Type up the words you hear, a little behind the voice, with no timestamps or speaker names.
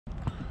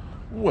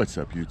What's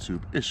up,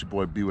 YouTube? It's your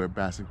boy Bwear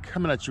Bassin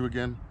coming at you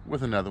again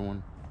with another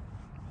one.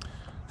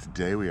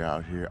 Today we are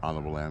out here on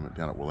the Willamette,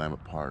 down at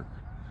Willamette Park.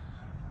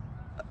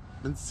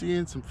 Been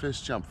seeing some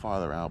fish jump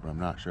farther out, but I'm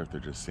not sure if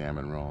they're just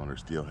salmon rolling or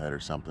steelhead or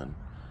something,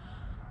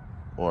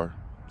 or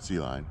sea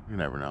lion. You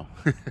never know.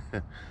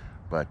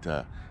 But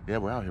yeah,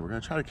 we're out here. We're gonna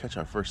try to catch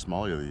our first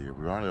smallie of the year.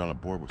 We're already on a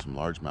board with some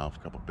largemouth, a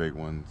couple big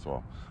ones,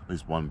 well, at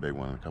least one big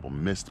one, and a couple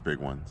missed big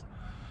ones.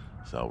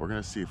 So we're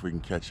gonna see if we can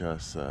catch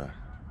us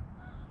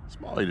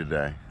smallie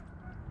today.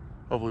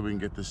 Hopefully we can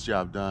get this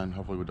job done.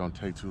 Hopefully we don't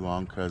take too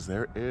long, because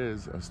there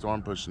is a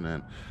storm pushing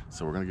in.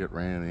 So we're gonna get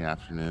rain in the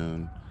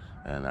afternoon,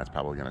 and that's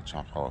probably gonna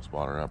chop all this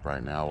water up.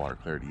 Right now, water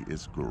clarity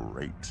is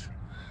great.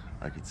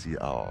 I can see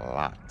a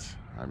lot.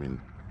 I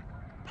mean,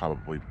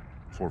 probably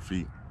 4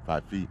 feet,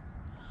 5 feet.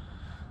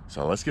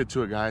 So let's get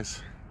to it,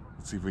 guys.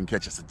 Let's see if we can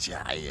catch us a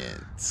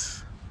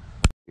giant.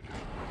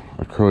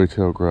 A curly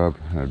tail grub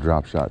and a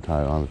drop shot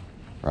tied on it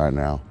right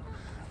now.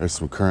 There's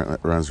some current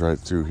that runs right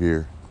through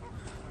here.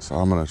 So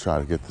I'm gonna try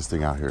to get this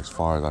thing out here as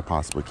far as I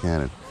possibly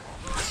can and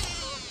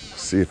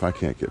see if I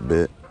can't get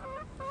bit.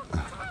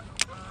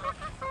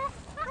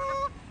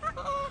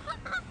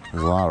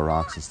 There's a lot of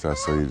rocks and stuff,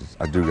 so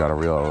I do gotta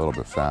reel it a little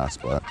bit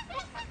fast, but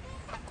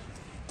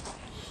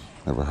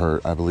never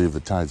hurt. I believe the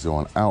tide's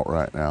going out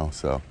right now,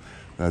 so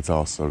that's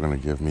also gonna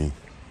give me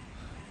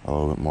a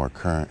little bit more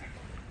current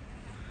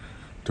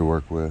to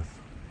work with.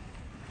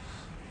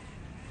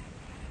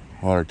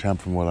 Water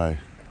temp from what I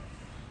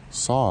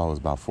saw was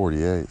about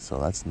 48, so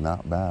that's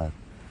not bad.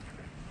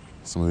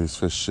 Some of these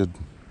fish should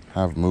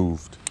have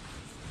moved.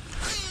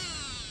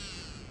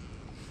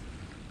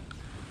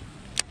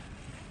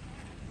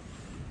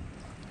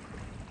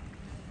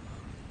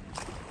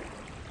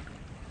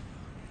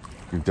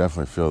 You can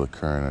definitely feel the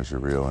current as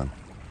you're reeling.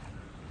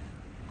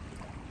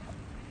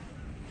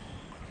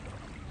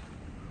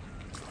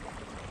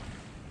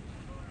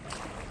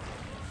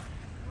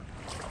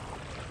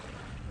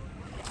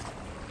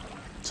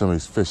 Some of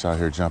these fish out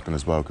here jumping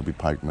as well. Could be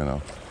pike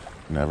minnow.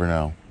 You never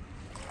know.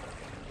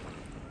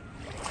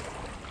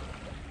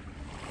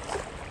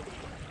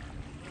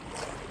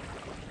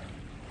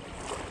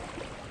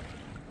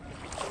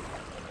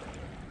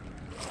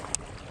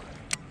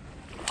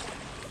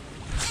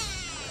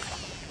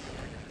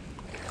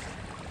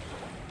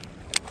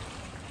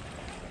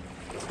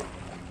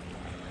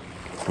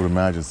 Would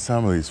imagine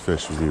some of these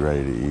fish would be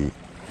ready to eat.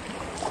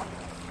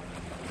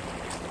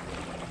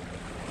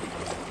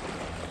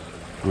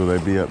 Will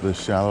they be up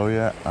this shallow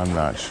yet? I'm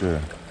not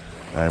sure.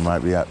 They might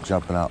be up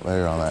jumping out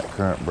there on that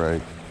current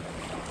break.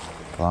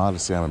 A lot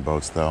of salmon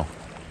boats though.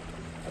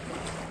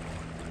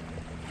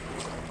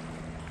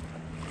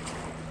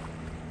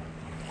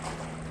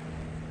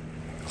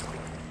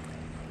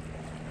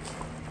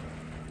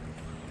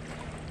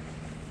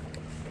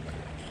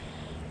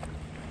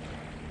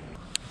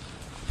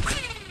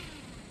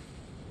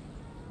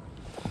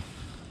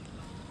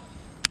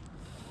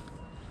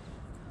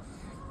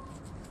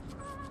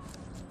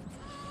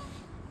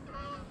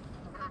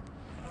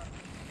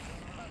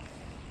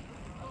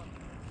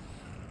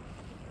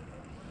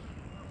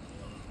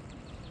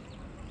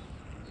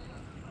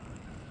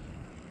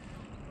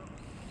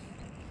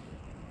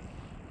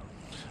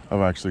 I've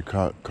actually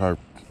caught carp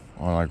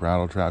on like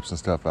rattle traps and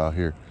stuff out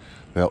here.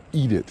 They'll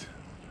eat it.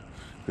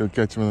 They'll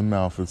catch them in the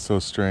mouth. It's so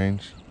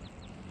strange.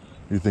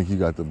 You think you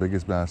got the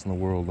biggest bass in the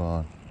world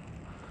on.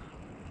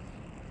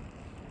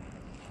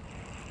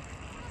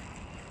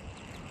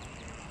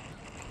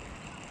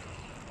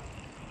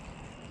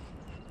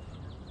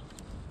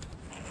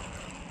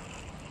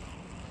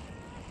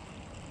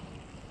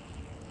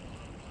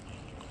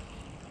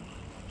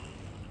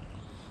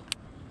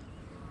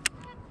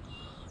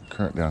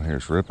 Current down here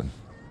is ripping.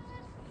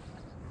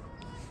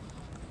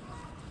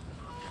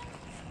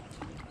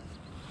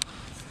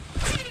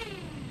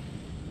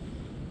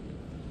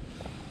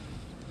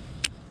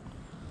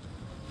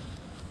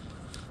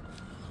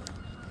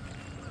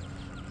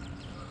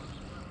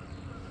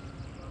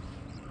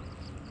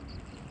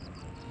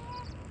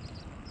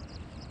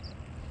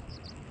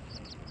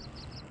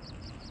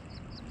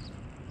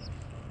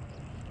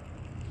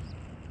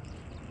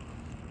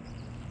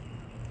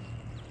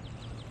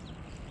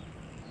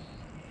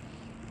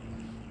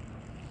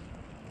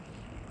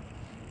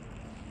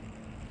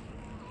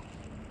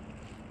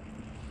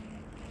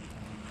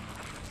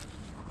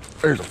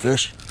 There's a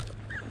fish.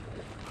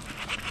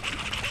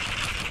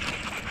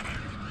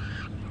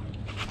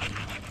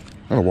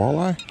 That a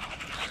walleye?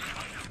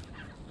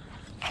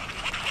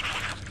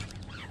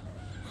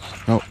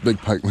 Oh, big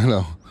pike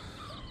minnow.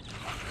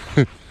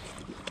 I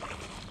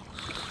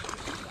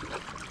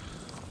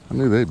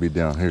knew they'd be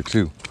down here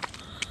too.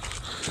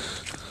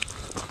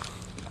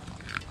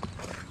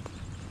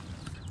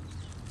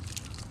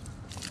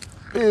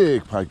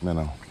 Big pike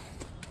minnow.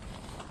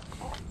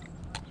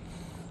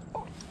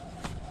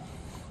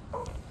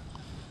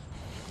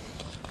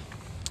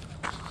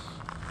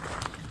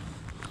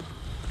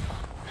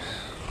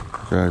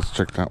 Guys,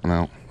 check that one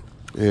out.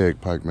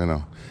 Big pike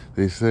minnow.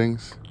 These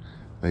things,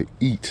 they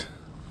eat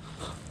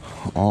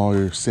all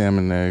your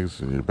salmon eggs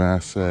and your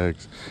bass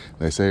eggs.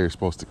 They say you're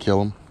supposed to kill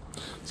them.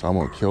 So I'm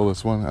gonna kill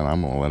this one and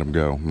I'm gonna let him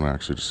go. I'm gonna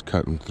actually just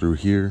cut him through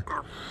here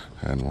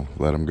and we'll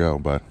let him go,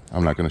 but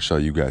I'm not gonna show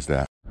you guys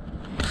that.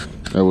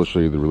 I will show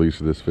you the release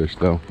of this fish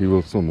though. He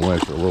will swim away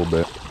for a little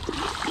bit,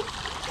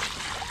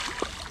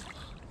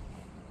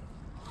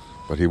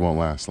 but he won't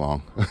last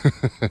long.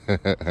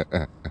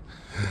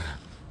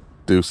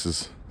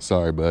 Deuces.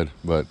 Sorry, bud,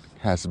 but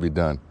has to be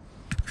done.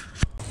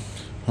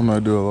 I'm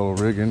gonna do a little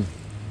rigging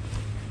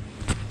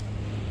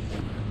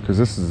because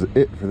this is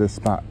it for this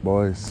spot,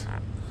 boys.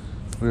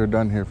 We are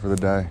done here for the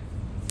day.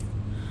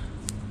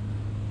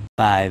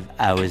 5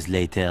 hours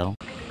later.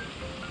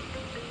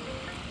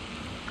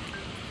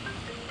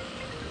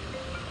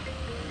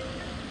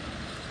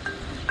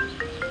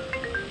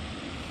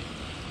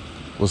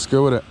 Let's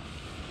go with it.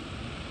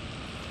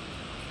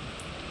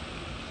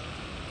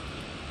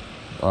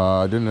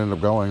 I didn't end up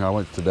going. I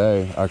went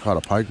today. I caught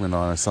a pikeman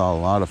on. I saw a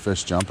lot of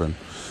fish jumping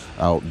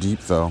out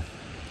deep though.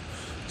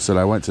 Said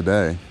I went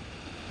today.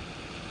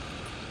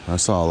 I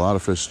saw a lot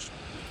of fish.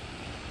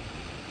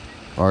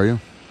 Are you?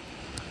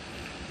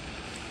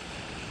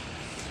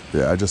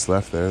 Yeah, I just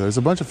left there. There's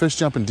a bunch of fish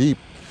jumping deep.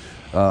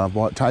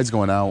 Tide's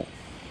going out.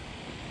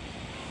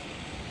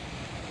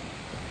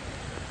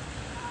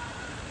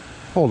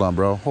 Hold on,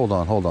 bro. Hold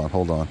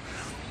on.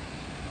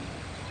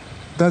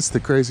 That's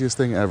the craziest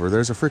thing ever.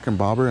 There's a freaking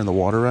bobber in the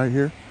water right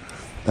here,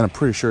 and I'm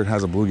pretty sure it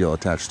has a bluegill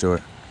attached to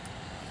it.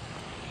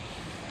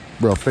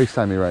 Bro,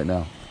 FaceTime me right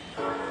now.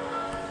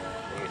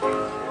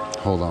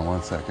 Hold on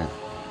 1 second.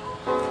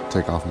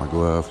 Take off my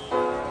glove.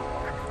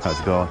 How's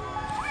it going?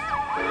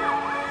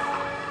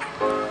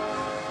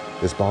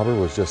 This bobber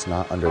was just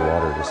not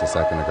underwater just a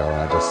second ago,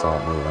 and I just saw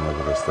it move, and look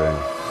at this thing.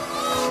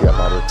 See that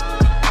bobber?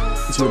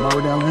 You see the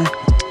bobber down there?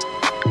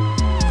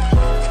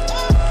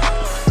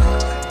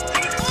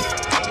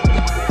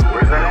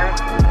 Where's that at?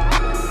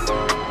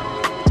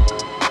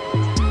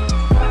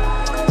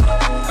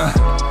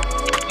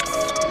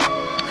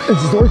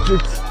 It's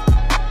orchids.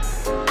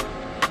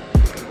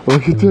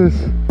 Look at this.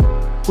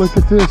 Look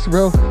at this,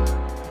 bro.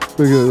 Look at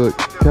it, look.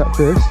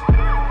 Catfish.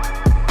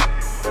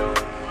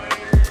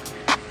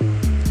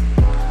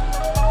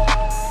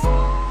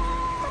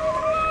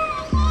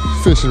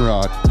 Fishing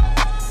rod.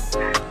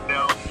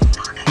 No.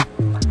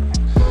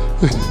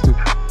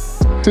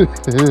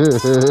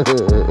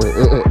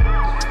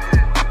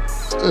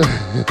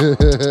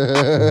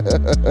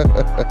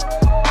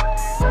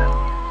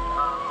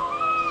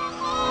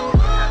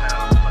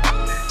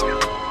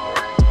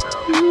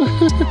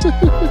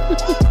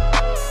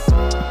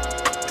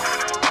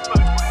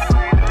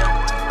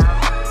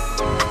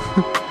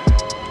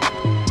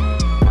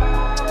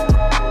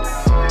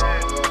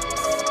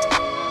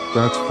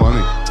 That's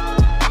funny.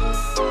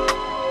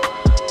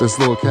 This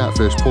little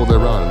catfish pulled their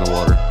rod in the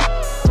water.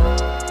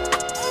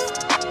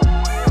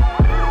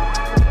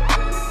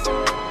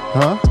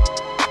 Huh?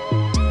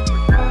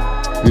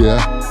 Yeah.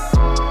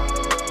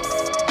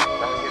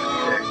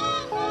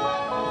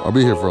 I'll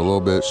be here for a little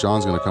bit.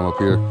 Sean's gonna come up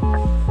here.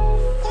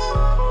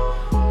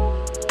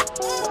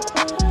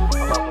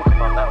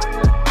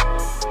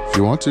 If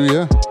you want to,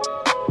 yeah.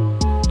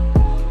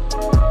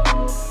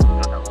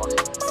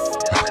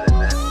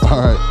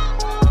 All right.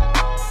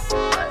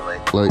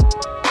 Like.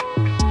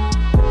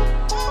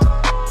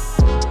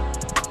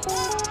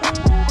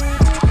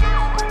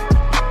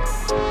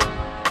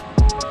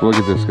 Look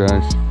at this,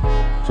 guys.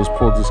 Just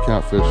pulled this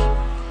catfish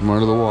from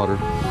under the water.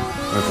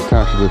 And it's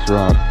attached to this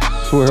rod.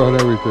 Swear on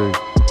everything.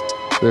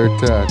 They're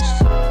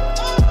attached.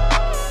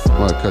 I'm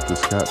gonna cut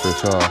this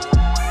catfish off.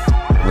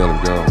 Let him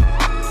go.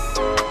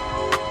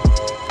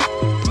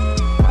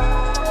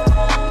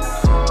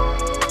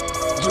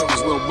 Throw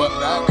his little butt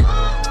back.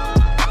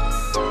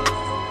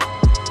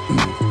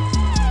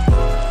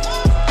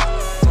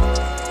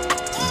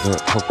 The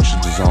hook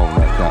should dissolve in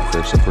that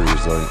catfish. They're pretty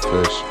resilient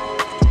fish.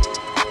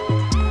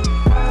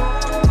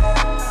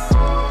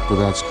 But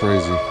that's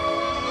crazy.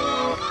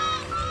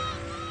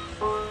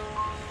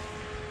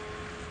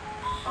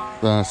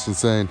 That's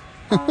insane.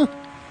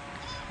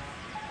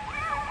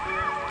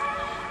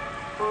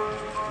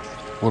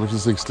 What if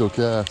this thing still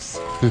casts?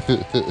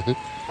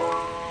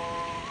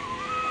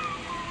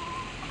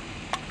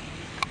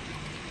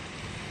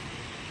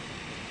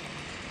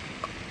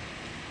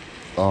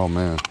 Oh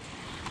man,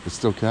 it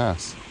still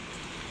casts.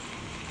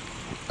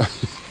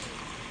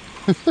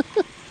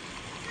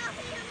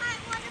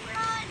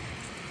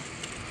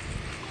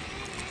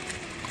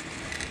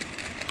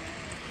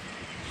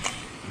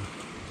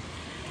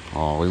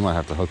 Oh, we might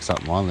have to hook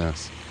something on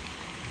this.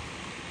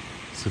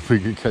 See if we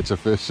can catch a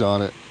fish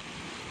on it.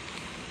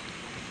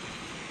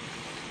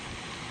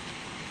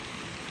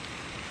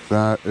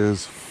 That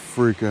is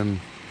freaking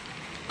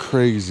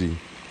crazy.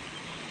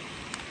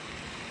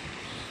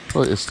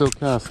 Look, it still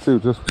casts too,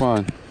 just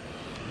fine.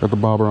 Got the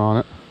bobber on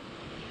it.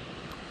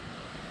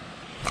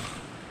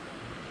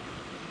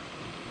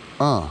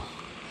 Ah.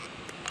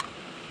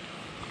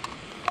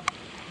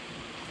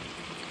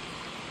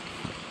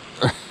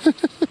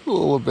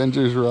 Little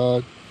Avengers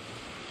rod.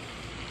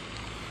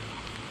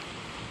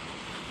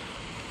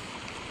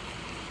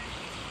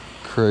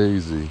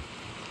 crazy.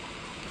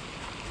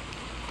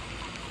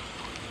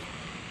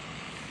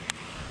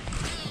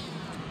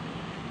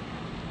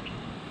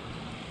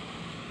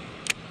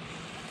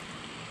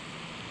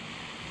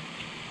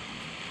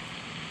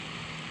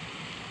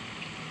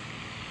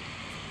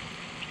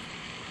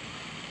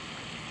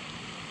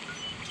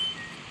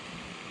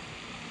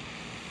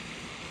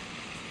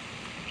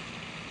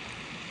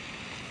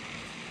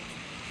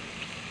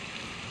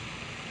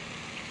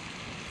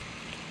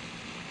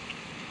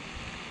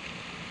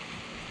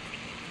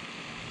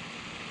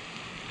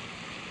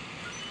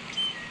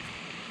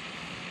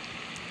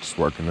 Just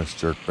working this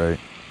jerk bait.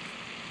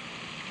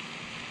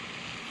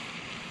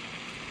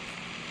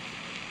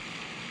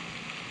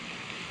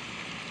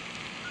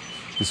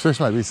 These fish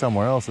might be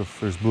somewhere else if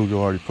there's bluegill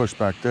already pushed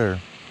back there.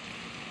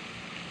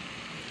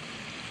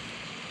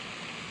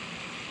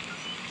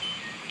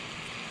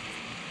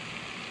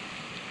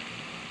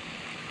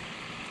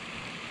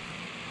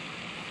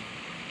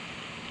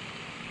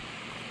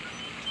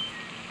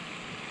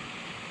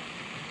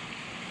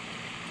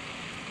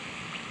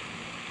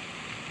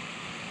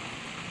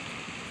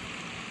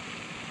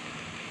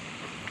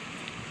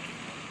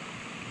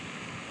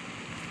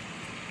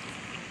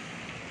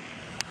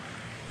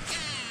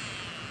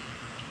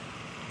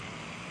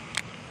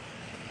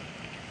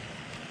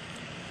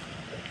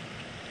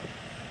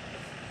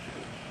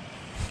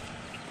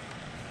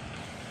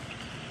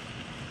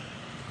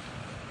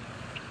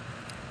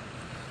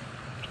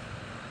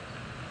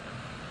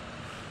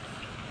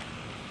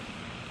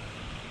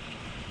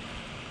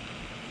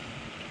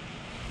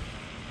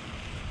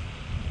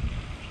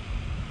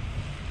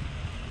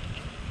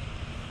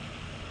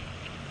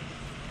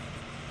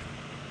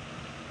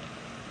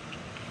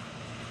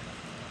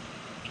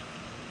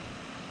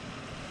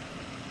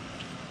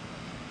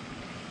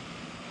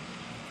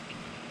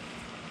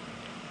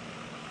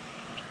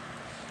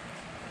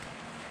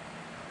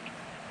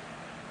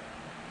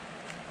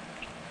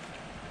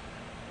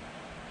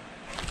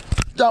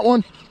 Got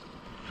one.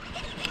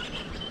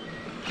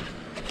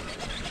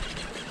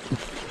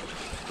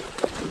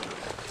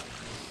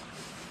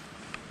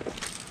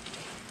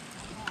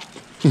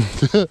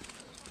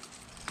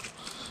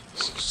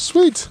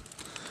 Sweet.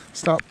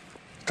 Stop.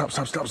 Stop,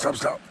 stop, stop, stop,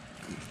 stop.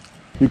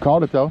 You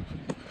called it though.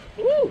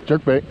 Woo!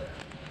 Jerkbait.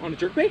 On a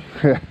jerkbait?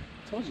 Yeah.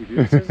 Told you, dude.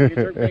 It sounds like a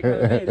jerkbait kind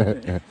of bait,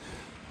 doesn't it?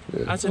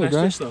 Yeah, That's a nice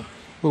fish though.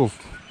 Little,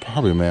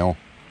 probably a male,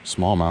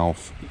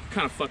 smallmouth.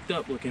 Kind of fucked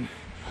up looking.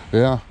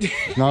 Yeah.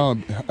 No,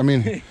 I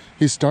mean,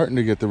 he's starting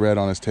to get the red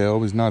on his tail,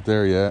 but he's not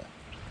there yet.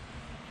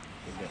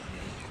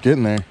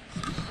 Getting there.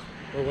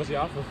 Where was he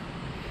off of?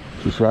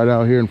 Just right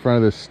out here in front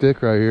of this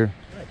stick right here.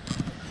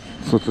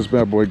 Let's let this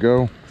bad boy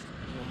go.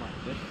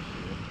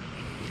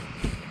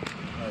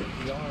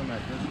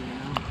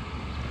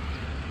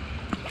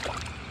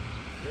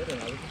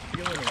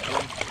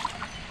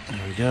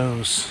 There he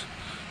goes.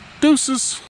 Deuces.